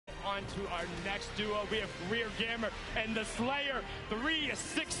on to our next duo. We have Greer Gammer and the Slayer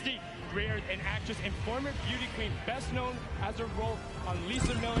 360. Greer, an actress and former beauty queen, best known as her role on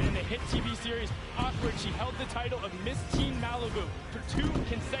Lisa Miller in the hit TV series Awkward. She held the title of Miss Teen Malibu for 2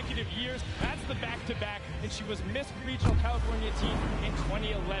 consecutive years. That's the back-to-back, and she was Miss Regional California Teen in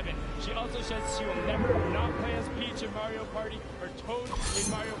 2011. She also says she will never not play as Peach in Mario Party or Toad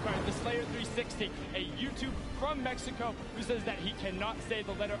in Mario Kart. The Slayer 360, a YouTube from Mexico, who says that he cannot say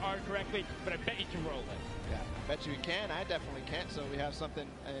the letter R correctly, but I bet he can roll it. Yeah, I bet you can. I definitely can't, so we have something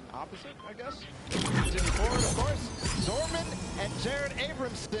in opposite, I guess. Continue forward, of course. Zorman and Jared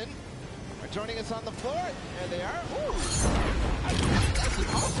Abramson are joining us on the floor. There they are. Ooh! That's an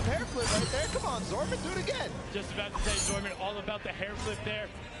awesome hair flip right there. Come on, Zorman, do it again. Just about to say, Zorman, all about the hair flip there.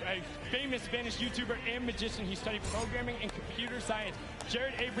 A famous Spanish YouTuber and magician. He studied programming and computer science.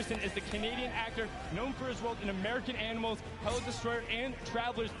 Jared Abramson is the Canadian actor known for his role in American Animals, Hello Destroyer, and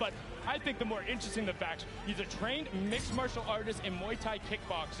Travelers. But I think the more interesting the facts, he's a trained mixed martial artist and Muay Thai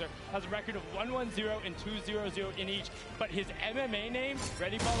kickboxer, has a record of 1-1-0 and 2-0-0 in each. But his MMA name,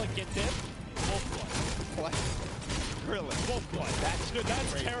 ready, Balla, get this? Wolfblood. What? Really? Wolfblood.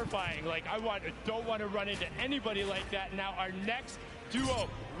 That's terrifying. Like, don't want to run into anybody like that. Now, our next duo,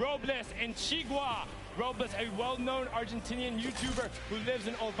 Robles and Chigua. Robles, a well-known Argentinian YouTuber who lives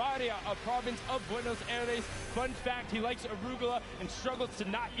in Olvaria, a province of Buenos Aires. Fun fact, he likes arugula and struggles to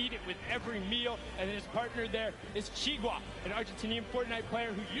not eat it with every meal. And his partner there is Chigua, an Argentinian Fortnite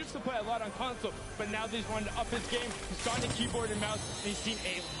player who used to play a lot on console, but now that he's wanted to up his game, he's gone to keyboard and mouse, and he's seen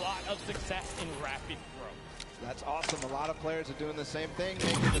a lot of success in rapid growth. That's awesome. A lot of players are doing the same thing,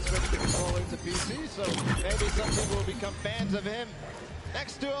 making the switch to controller to PC, so maybe some people will become fans of him.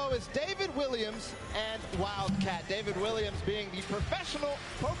 Next duo is David Williams and Wildcat. David Williams being the professional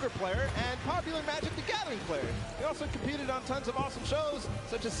poker player and popular Magic the Gathering player. He also competed on tons of awesome shows,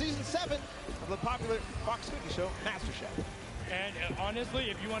 such as Season 7 of the popular Fox cookie show, MasterChef. And honestly,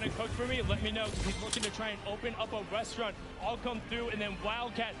 if you want to cook for me, let me know, because he's looking to try and open up a restaurant. I'll come through. And then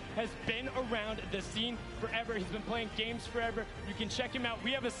Wildcat has been around the scene forever. He's been playing games forever. You can check him out.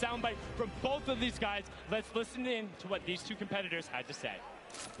 We have a soundbite from both of these guys. Let's listen in to what these two competitors had to say.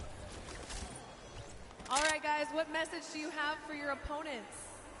 All right, guys, what message do you have for your opponents?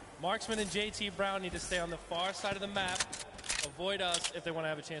 Marksman and JT Brown need to stay on the far side of the map, avoid us if they want to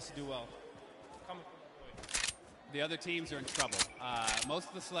have a chance to do well. The other teams are in trouble. Most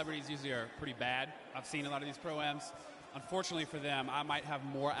of the celebrities usually are pretty bad. I've seen a lot of these pro-ams. Unfortunately for them, I might have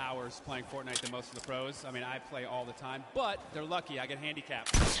more hours playing Fortnite than most of the pros. I mean, I play all the time, but they're lucky. I get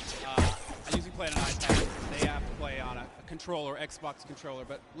handicapped. I usually play on an iPad. They have to play on a controller, Xbox controller,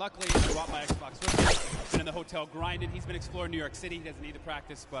 but luckily I brought my Xbox with me. I've been in the hotel grinding. He's been exploring New York City. He doesn't need to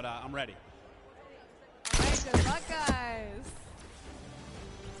practice, but I'm ready. All right, good luck, guys.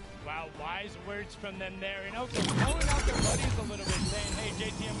 Wow, wise words from them there. And also calling out their buddies a little bit, saying, hey,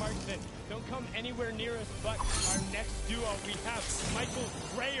 JT and Marksman, don't come anywhere near us. But our next duo, we have Michael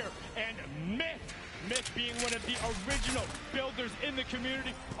Grayer and Myth. Myth being one of the original builders in the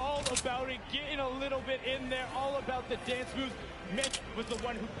community, all about it, getting a little bit in there, all about the dance moves. Myth was the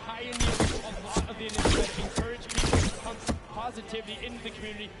one who pioneered a lot of the initiatives that encouraged people to pump positivity into the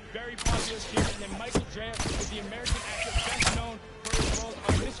community. Very popular here. And then Michael Grayer is the American actor best known for his roles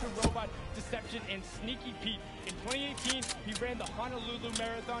on Mr. Robot, Deception, and Sneaky Pete. In 2018, he ran the Honolulu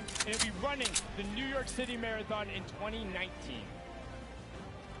Marathon, and he'll be running the New York City Marathon in 2019.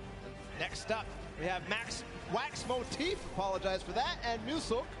 Next up, we have Max Wax Motif, apologize for that, and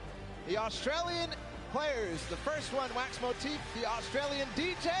Musil, the Australian players. The first one, Wax Motif, the Australian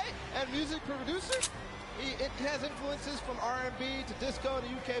DJ and music producer. It has influences from R&B to disco and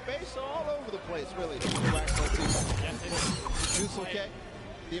the UK bass, so all over the place, really. Wax Motif. Yes, it is. Musil K,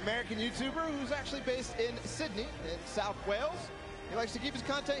 the American YouTuber who's actually based in Sydney, in South Wales. He likes to keep his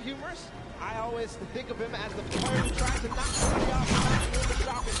content humorous. I always think of him as the player who tried to knock somebody off the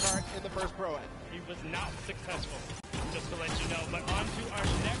shopping cart in the first pro-am. He was not successful, just to let you know. But on to our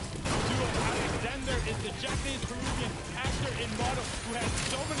next duo. Alexander is the Japanese-Peruvian actor and model who has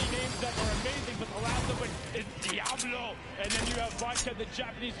so many names that are amazing, but the last one is Diablo. And then you have Vodka, the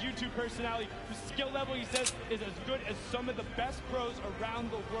Japanese YouTube personality, whose skill level, he says, is as good as some of the best pros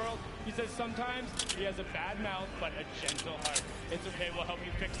around the world. He says sometimes he has a bad mouth, but a gentle heart. It's okay, we'll help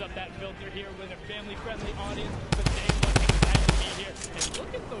you fix up that filter here with a family-friendly audience, but they look excited to be here. And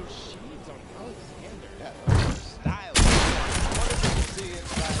look at those shades on Alexander. Yeah, stylish. Wonderful to see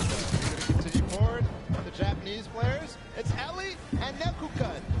inside. We're going to continue forward with the Japanese players. It's Ellie and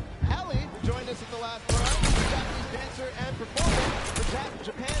Nekukun. Ellie, who joined us in the last round, is a Japanese dancer and performer for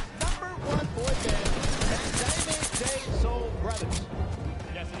Japan's #1 boy band, Daime Day Soul Brothers.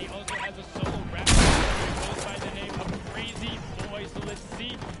 Yes, and he also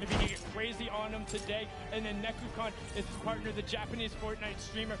from today. And then Nekukon is his partner, the Japanese Fortnite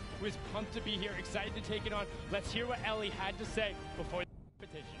streamer, who is pumped to be here, excited to take it on. Let's hear what Ellie had to say before the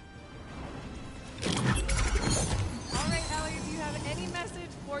competition. All right, Ellie, do you have any message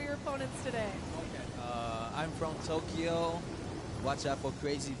for your opponents today? Okay. I'm from Tokyo. Watch out for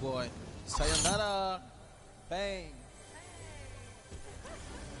Crazy Boy. Sayonara. Bang.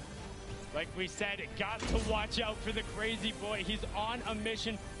 Like we said, got to watch out for the Crazy Boy. He's on a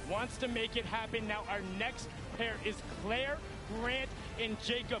mission, wants to make it happen. Now our next pair is Claire Grant and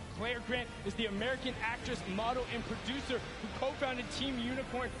Jacob. Claire Grant is the American actress, model, and producer who co-founded Team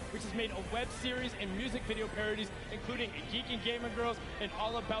Unicorn, which has made a web series and music video parodies, including Geek and Gamer Girls and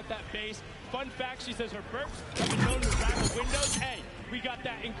All About That Bass. Fun fact, she says her burps have been known to rattle windows. Hey, we got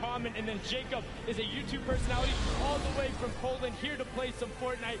that in common. And then Jacob is a YouTube personality all the way from Poland, here to play some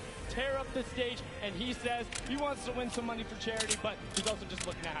Fortnite, tear up the stage, and he says he wants to win some money for charity, but he's also just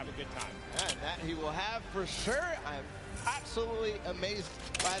looking to have a good time. And that he will have for sure. I'm absolutely amazed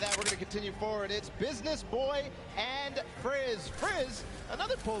by that. We're going to continue forward. It's Business Boy and Frizz. Frizz,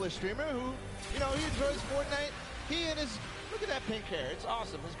 another Polish streamer who, you know, he enjoys Fortnite. He and his, look at that pink hair. It's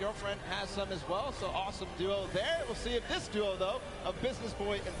awesome. His girlfriend has some as well, so awesome duo there. We'll see if this duo, though, of Business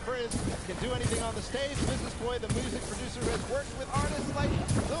Boy and Frizz can do anything on the stage. Business Boy, the music producer, has worked with artists like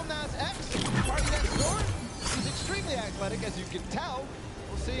Lil Nas X, Party Next Door. He's extremely athletic, as you can tell.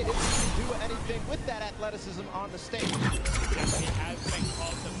 We'll see if he can do anything with that athleticism on the stage. Yes, he has been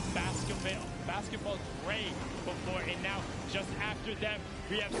called the basketball Gray before, and now just after them,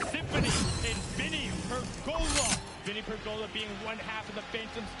 we have Symphony and Vinny Pergola. Vinny Pergola being one half of the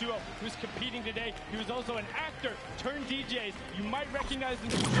Phantoms duo who's competing today. He was also an actor turned DJs. You might recognize him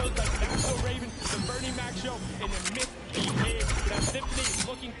from shows like That's So Raven, The Bernie Mac Show, and The Misbehaved. Now Symphony is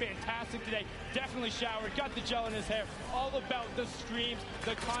looking fantastic today. Definitely showered, got the gel in his hair. All about the streams,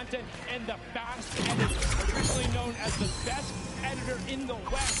 the content, and the fast edit. Originally known as the best editor in the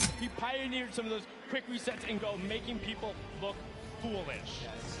West, he pioneered some of those quick resets and go, making people look foolish.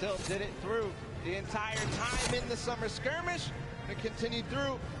 Yeah, still did it through the entire time in the summer skirmish. And continued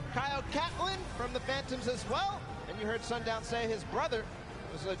through. Kyle Catlin from the Phantoms as well. And you heard Sundown say his brother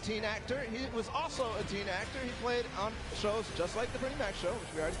was a teen actor. He was also a teen actor. He played on shows just like The Bernie Mac Show,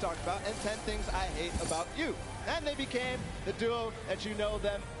 which we already talked about, and 10 Things I Hate About You. And they became the duo that you know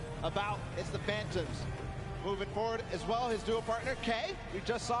them about. It's the Phantoms. Moving forward as well, his duo partner, Kay. We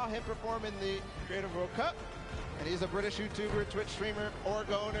just saw him perform in the Creative World Cup. And he's a British YouTuber, Twitch streamer, org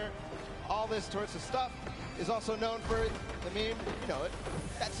owner, all this sorts of stuff. Is also known for the meme, you know it.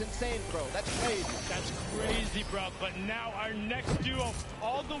 That's insane, bro. That's crazy. That's crazy, bro. But now our next duo,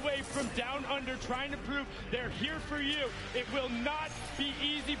 all the way from down under, trying to prove they're here for you. It will not be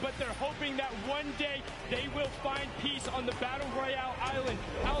easy, but they're hoping that one day they will find peace on the Battle Royale island.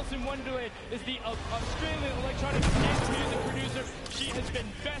 Alice in Wonderland is the Australian electronic dance music producer. She has been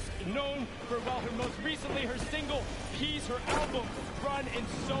best known for, well, her most recently, her single, Peace, her album, Run, and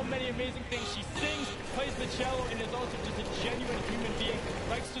so many amazing things. She sings, plays the cello, and is also just a genuine human being.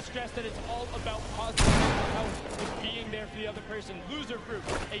 Likes to stress that it's all about positive mental health and being there for the other person. Loser Fruit,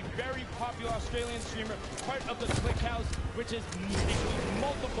 a very popular Australian streamer, part of the Click House, which is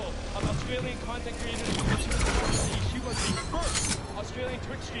multiple of Australian content creators. And she was the first Australian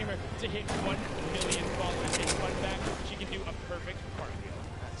Twitch streamer to hit 1 million followers. And fun fact, she can do a perfect cartwheel.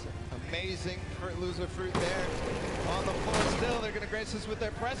 That's amazing for Loser Fruit there. On the floor still, they're going to grace us with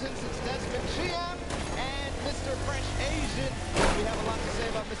their presence. It's Desmond Chiam and Mr. Fresh Asian. We have a lot to say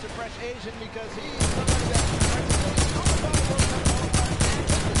about Mr. Fresh Asian because he's somebody that represents all about the World Cup all time.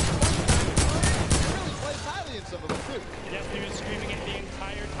 He really plays highly in some of them too. Yes, he was screaming it the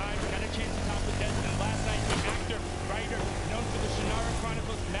entire time. Got a chance to talk with Desmond last night. The actor, writer, known for the Shannara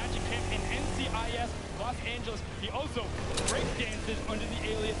Chronicles, Magic Camp, and NCIS Los Angeles. He also breakdances under the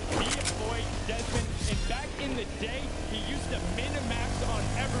alias B-Boy Desmond. And back in the day, he used to min-max on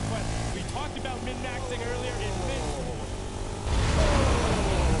EverQuest. We talked about min-maxing earlier in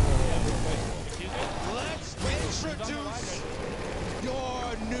Let's introduce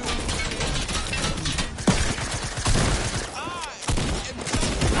your new I am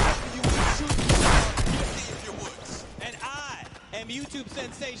and I am YouTube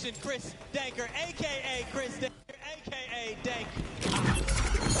sensation Chris Danker, a.k.a. Chris Danker, a.k.a. Dank. I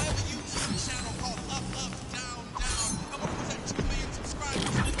have a YouTube channel called Up, Up, Down, Down. I want to present 2 million subscribers. I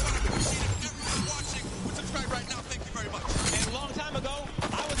appreciate if everyone watching would subscribe right now. Thank you very much. And a long time ago,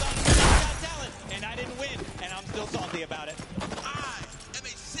 I was on America's Got Talent, and I didn't win, and I'm still salty about it. I am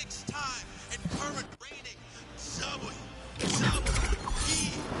a 6-time and current reigning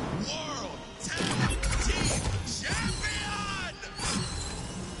WWE World Tag Team Champion!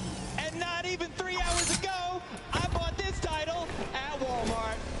 And not even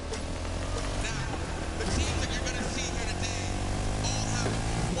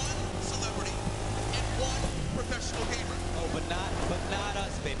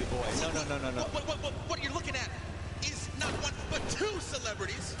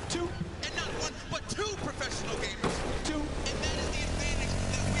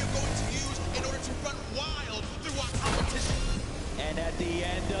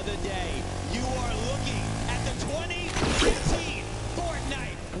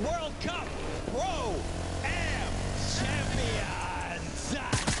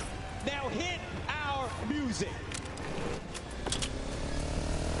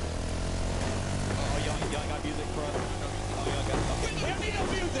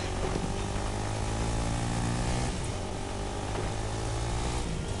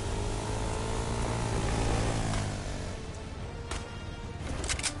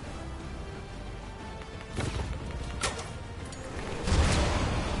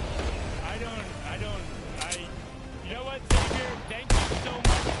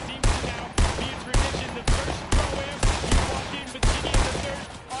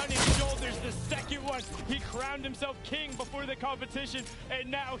crowned himself king before the competition,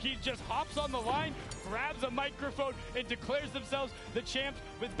 and now he just hops on the line, grabs a microphone, and declares themselves the champs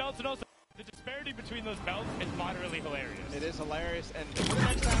with belts. And also, the disparity between those belts is moderately hilarious. It is hilarious, and for the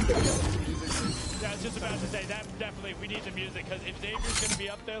next time, we'll get some music. Yeah, I was just about to say that definitely we need the music, because if Xavier's going to be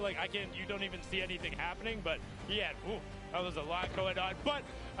up there, like you don't even see anything happening, but he had, that was a lot going on. But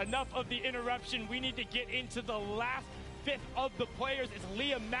enough of the interruption. We need to get into the last fifth of the players. It's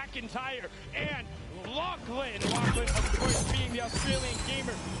Liam McIntyre and Lachlan. Lachlan, of course, being the Australian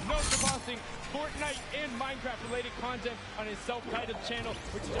gamer, known for bossing Fortnite and Minecraft-related content on his self-titled channel,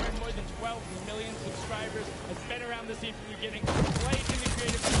 which has earned more than 12 million subscribers, has been around the scene from the beginning, played in the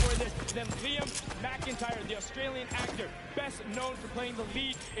creative before this. Then Liam McIntyre, the Australian actor, best known for playing the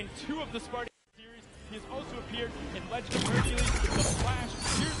lead in 2 of the Spartan series. He has also appeared in Legend of Hercules, The Flash,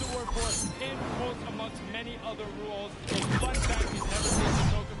 Here's the War 4, and Pulse, amongst many other roles. And fun fact, he's never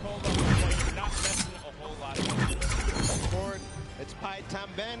tasted Coca-Cola, so you're not messing a whole lot up. Forward, it's Pai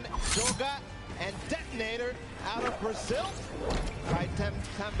Tamben, Joga, and Detonator out of Brazil. Pai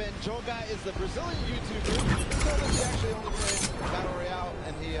Tamben Joga is the Brazilian YouTuber. He told us he actually only played Battle Royale,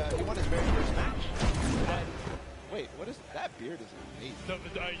 and he won his very first match. Wait, what is that? Beard is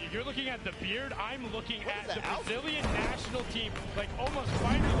amazing. You're looking at the beard. I'm looking at the Brazilian national team, like almost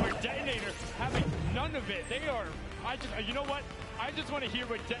finally, where Detonator having none of it. They are, you know what? I just want to hear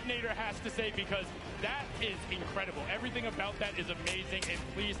what Detonator has to say, because that is incredible. Everything about that is amazing, and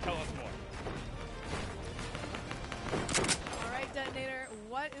please tell us more. All right, Detonator,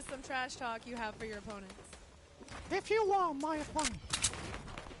 what is some trash talk you have for your opponents? If you are my opponent,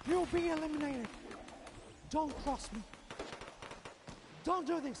 you'll be eliminated. Don't cross me. Don't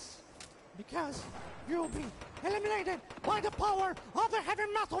do this, because you'll be eliminated by the power of the heavy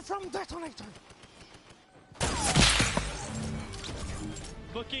metal from Detonator.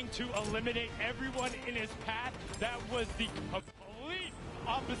 Looking to eliminate everyone in his path. That was the complete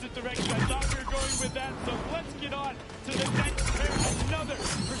opposite direction I thought we were going with that. So let's get on to the next pair. Another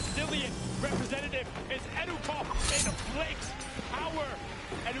Brazilian representative is Edukop in Flake's Power.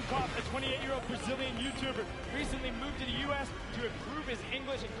 Edukop, a 28-year-old Brazilian YouTuber, recently moved to the U.S. to improve his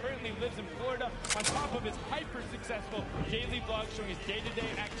English and currently lives in Florida. On top of his hyper-successful daily vlog showing his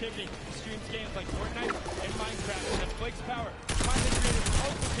day-to-day activity, he streams games like Fortnite and Minecraft. And then Flake's Power, content creator who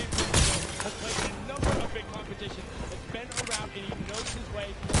also came from Brazil, has played in a number of big competitions, has been around, and he knows his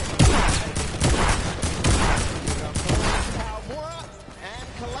way. Palmora and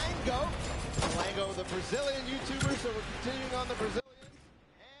Kalango. Kalango, the Brazilian YouTuber, so we're continuing on the Brazilians.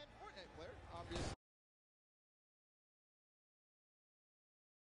 And Fortnite player, obviously.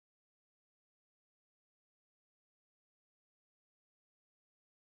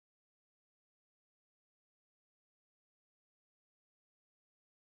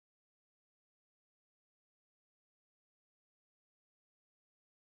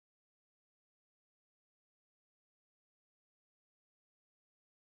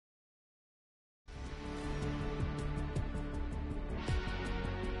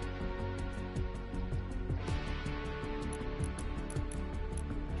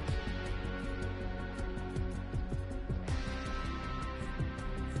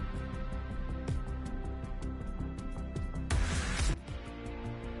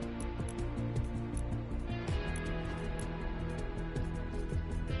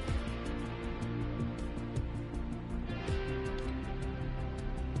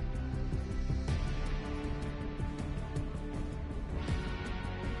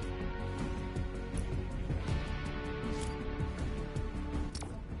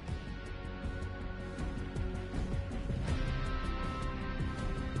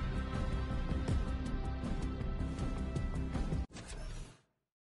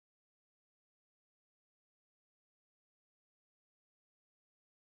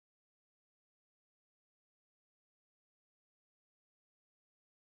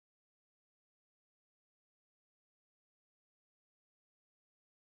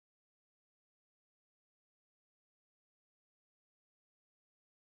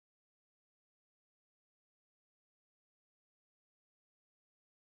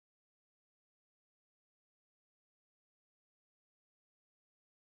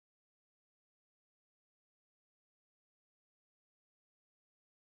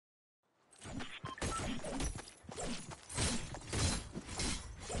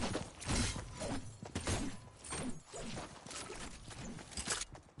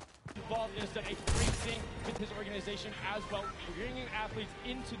 Involved in a great thing with his organization as well, bringing athletes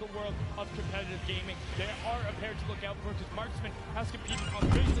into the world of competitive gaming. They are a pair to look out for, because Marksman has competed on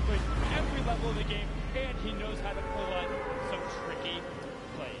basically every level of the game, and he knows how to pull out some tricky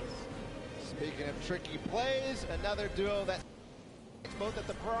plays. Speaking of tricky plays, another duo that both at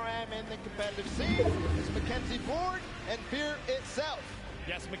the Pro-Am and the competitive scene is Mackenzie Boyd and Fear Itself.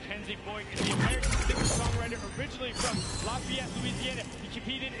 Yes, Mackenzie Boyd is the American singer-songwriter originally from Lafayette, Louisiana. He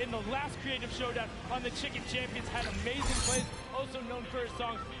competed in the last Creative Showdown on the Chicken Champions, had amazing plays, also known for his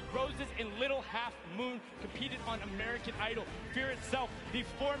songs Roses and Little Half Moon, competed on American Idol. Fear Itself, the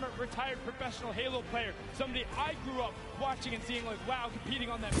former retired professional Halo player, somebody I grew up watching and seeing like, wow, competing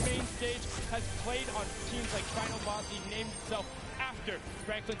on that main stage, has played on teams like Final Boss. He named himself after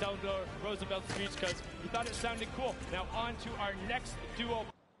Franklin Delano Roosevelt's speech because he thought it sounded cool. Now on to our next duo.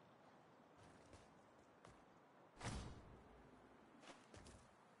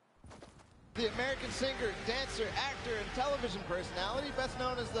 The American singer, dancer, actor, and television personality, best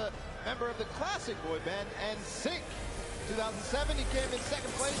known as the member of the classic boy band NSYNC. 2007, he came in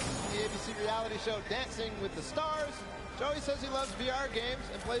second place in the ABC reality show Dancing with the Stars. Joey says he loves VR games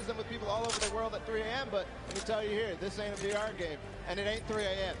and plays them with people all over the world at 3 a.m., but let me tell you here, this ain't a VR game, and it ain't 3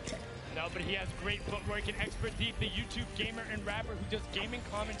 a.m. No, but he has great footwork and expert deep. The YouTube gamer and rapper who does gaming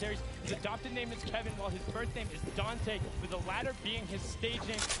commentaries. His adopted name is Kevin, while his birth name is Dante, with the latter being his stage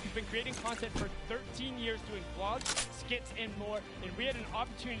name. He's been creating content for 13 years, doing vlogs, skits, and more. And we had an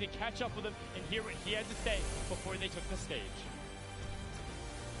opportunity to catch up with him and hear what he had to say before they took the stage.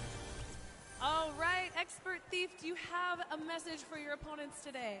 All right, Expert Thief, do you have a message for your opponents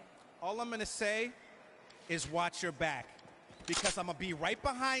today? All I'm going to say is watch your back, because I'm going to be right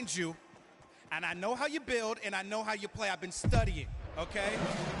behind you, and I know how you build, and I know how you play. I've been studying, okay?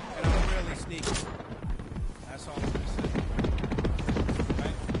 And I'm really sneaky. That's all I'm going to say.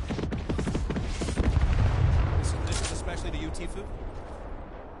 Right? This is especially to you, Tifu.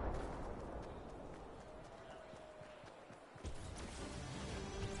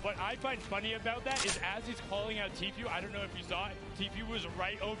 What I find funny about that is as he's calling out Tifu, I don't know if you saw it, Tifu was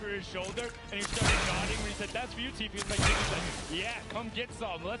right over his shoulder, and he started nodding when he said, "That's for you, Tifu." He's like, "Yeah, come get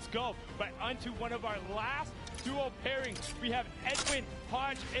some, let's go." But onto one of our last duo pairings, we have Edwin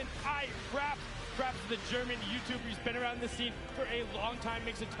Hodge and Craps. Craps is the German YouTuber. He's been around the scene for a long time,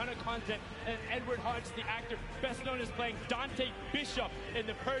 makes a ton of content. And Edward Hodge, the actor, best known as playing Dante Bishop in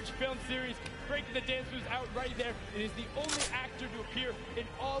the Purge film series. Breaking the Dance moves out right there. It is the only actor to appear in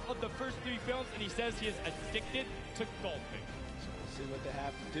all of the first 3 films, and he says he is addicted to golfing. So we'll see what they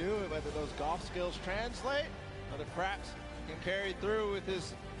have to do, whether those golf skills translate, whether Craps can carry through with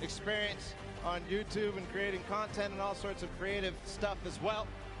his experience on YouTube and creating content and all sorts of creative stuff as well.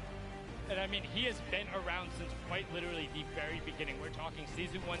 And I mean, he has been around since quite literally the very beginning. We're talking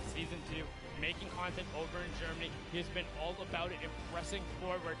season 1, season 2, making content over in Germany. He has been all about it and pressing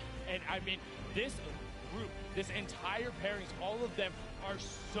forward. And I mean, this group, this entire pairings, all of them are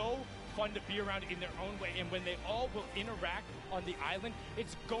so fun to be around in their own way. And when they all will interact on the island,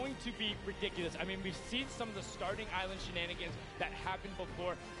 it's going to be ridiculous. I mean, we've seen some of the starting island shenanigans that happened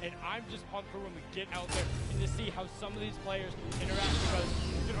before, and I'm just pumped for when we get out there and to see how some of these players interact, because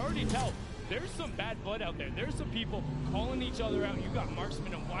you can already tell there's some bad blood out there. There's some people calling each other out. You got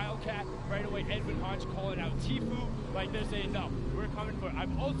Marksman and Wildcat right away. Edwin Hodge calling out Tifu. Like they're saying, no, we're coming for it.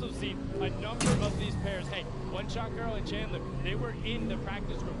 I've also seen a number of these pairs. Hey, One Shot Girl and Chandler, they were in the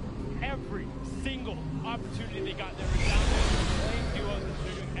practice room every single opportunity they got. They were down there playing duos.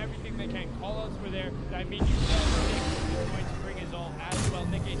 They're doing everything they can. Call-outs were there. I mean, you know Nick is going to bring his all as well.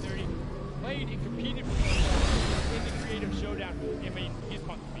 Nick A30 played and competed in the Creative Showdown. I mean, he's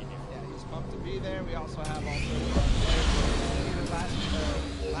pumped to be here. Yeah, he's pumped to be there. We also have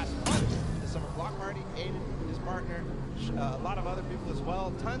last month, the Summer Block Party, Aiden, his partner, a lot of other people as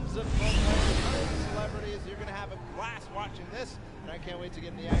well. Tons of pro players, tons of celebrities. You're going to have a blast watching this, and I can't wait to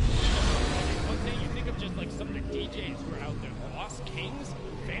get in the action. One thing you think of, just like some of the DJs who are out there, Lost Kings,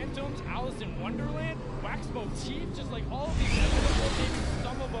 Phantoms, Alice in Wonderland, Wax Motif, just like all of these names,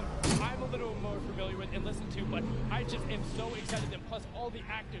 some of them I'm a little more familiar with and listen to, but I just am so excited. And plus all the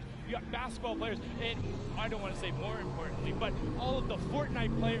actors, you got basketball players, and I don't want to say more importantly, but all of the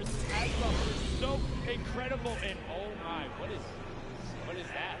Fortnite players as well. They're so incredible, and oh my, what is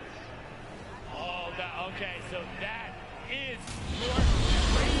that? Oh, okay, so that is your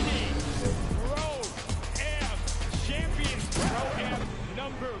reigning Pro-Am Champions. Pro-Am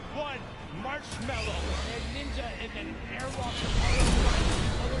number 1, Marshmallow and Ninja, and then Airwalk on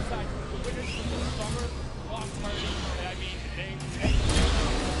the other side. The winners from the Summer Block Party. And I mean, they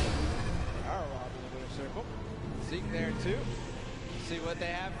Our Rob in the winner's circle. Zeke there too. See what they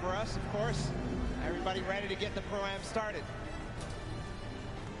have for us, of course. Everybody ready to get the Pro-Am started.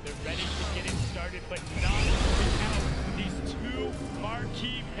 They're ready to get it started, but not without these 2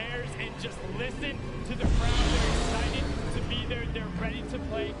 marquee pairs. And just listen to the crowd. They're excited to be They're ready to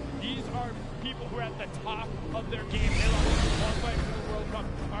play. These are people who are at the top of their game. They're on the qualifying for the World Cup.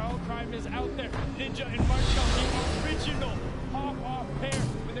 Our Crime is out there. Ninja and Marshall, the original pop-off pair,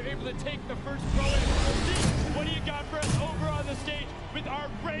 when they're able to take the first pro in. What do you got for us over on the stage with our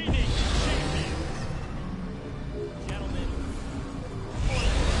reigning champions? Gentlemen,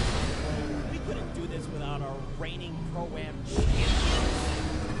 we couldn't do this without our reigning Pro-Am champions.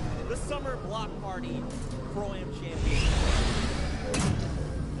 The Summer Block Party Pro-Am champions.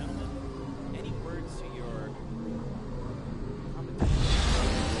 Gentlemen, any words to your competition?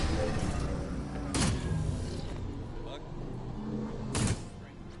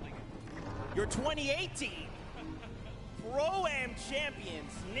 Your 2018 Pro-Am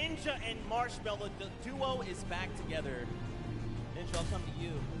champions, Ninja and Marshmallow. The duo is back together. Ninja, I'll come to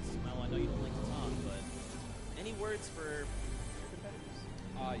you. Well, I know you don't like to talk, but any words for your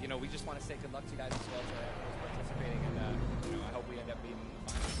competitors? You know, we just want to say good luck to you guys as well for participating, and you know, I hope we end up being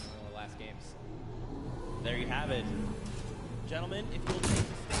finals in one of the last games. There you have it. Gentlemen, if you'll take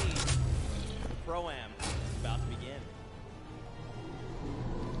the stage, the Pro-Am is about to begin.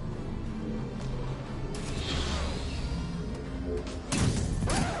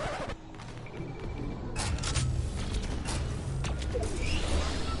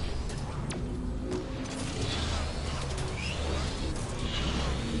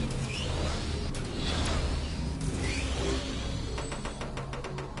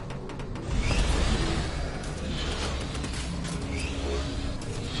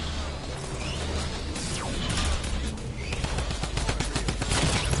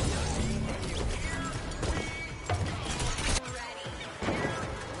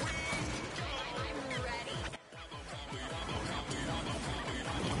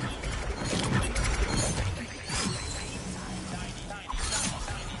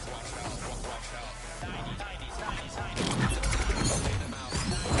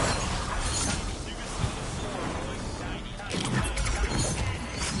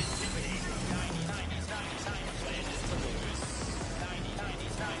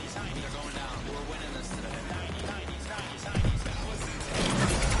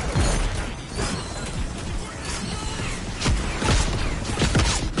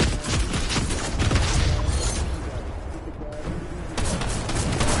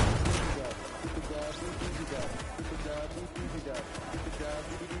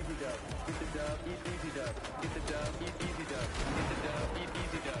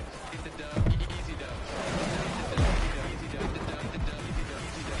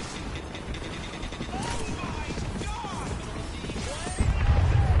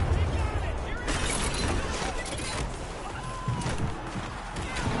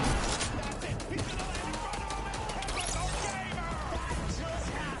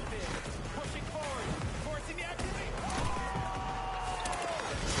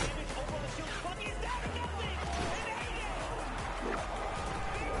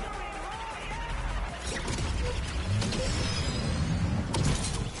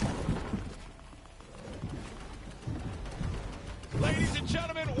 Ladies and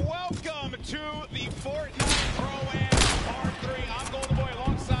gentlemen, welcome to the Fortnite Pro-Am Part 3. I'm Golden Boy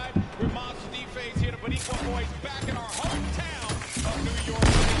alongside with Monster D-Face here to Boniqua Boys back in our hometown of New York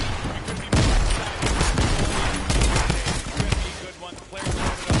City. We couldn't be more excited. It's going to be a good one. The players are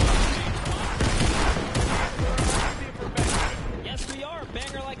Yes, we are.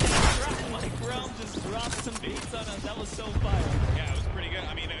 Banger like that drop. Mike Realm just dropped some beats on us. That was so fire. Yeah, it was pretty good.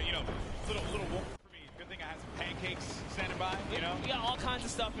 I mean, you know, little warm for me. Good thing I had some pancakes standing by, you know. We got all kinds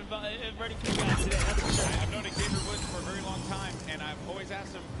of stuff ready for you guys today, that's for sure. I've known Xavier Woods for a very long time, and I've always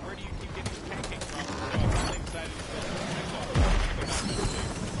asked him, where do you keep getting these pancakes from? So I'm really excited to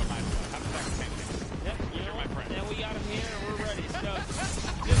have a stack of pancakes. Yep, You're my friend. And we got him here, and we're ready. So, let's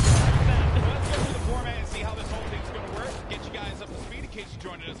go through the format and see how this whole thing's going to work. Get you guys up to speed in case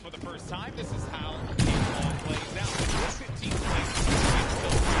you're joining us for the first time. This is how the game all plays out. With 15 plays,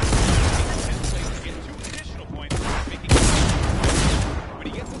 10 plays to get 2 additional points, making it. When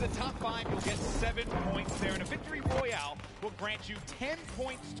you get to the top 5, you'll get 7 points there, and a victory royale will grant you 10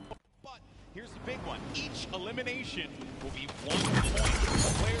 points. But here's the big one. Each elimination will be 1 point.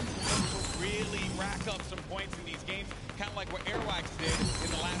 Players will really rack up some points in these games, kind of like what Airwax did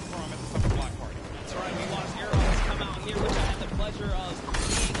in the last round at the Summer Block Party. That's right, we watched Airwax come out here, which I had the pleasure of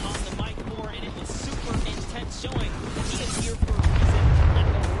being on the mic for, and it was super intense showing. He is here for a reason at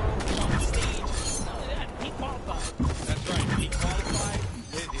the World Cup stage. Not only that, he qualified. That's right, he qualified.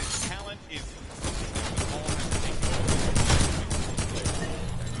 His talent is all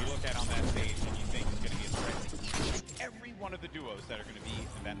you look at on that stage and you think he's going to be a threat to every one of the duos that are going to be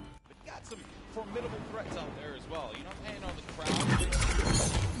in that. got some formidable threats out there as well. You know, and on the crowd,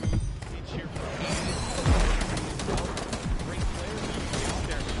 they cheer for great players out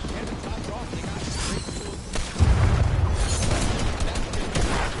there. And the top off, they got great tools.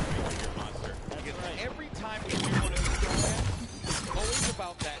 That's your monster. Because every time we do one of these programs, it's always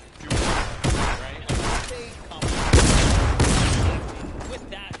about that duel, right? They come. With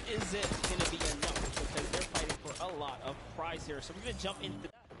that, is it going to be enough? Because they're fighting for a lot of prize here. So we're going to jump into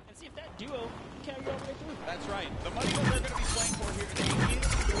that and see if that duo can carry all the way through. That's right. The money that they're going to be playing for here today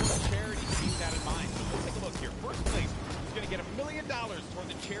is for charity. Keep that in mind. So let's take a look here. First place is going to get $1 million toward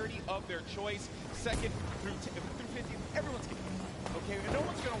the charity of their choice. Second through 50, everyone's getting it. Okay, and no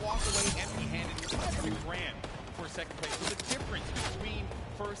one's going to walk away empty-handed. $500 grand for second place. So the difference between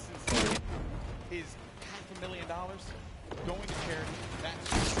first and second is $500,000 going to charity. That's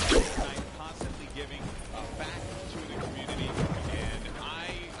nice, constantly giving back to the community. And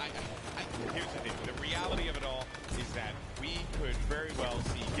here's the thing. The reality of it all is that we could very well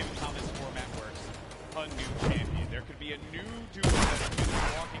see, given how this format works, a new champion. There could be a new duo that's going to be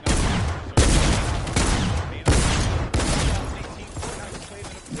walking up. Fortnite played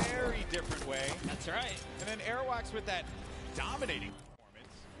in a very different way. That's right. And then Airwax with that dominating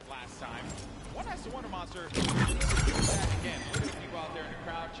performance last time. One has to wonder, Monster, if he can do that again. Look at the people out there in the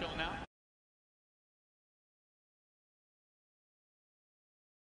crowd chilling out.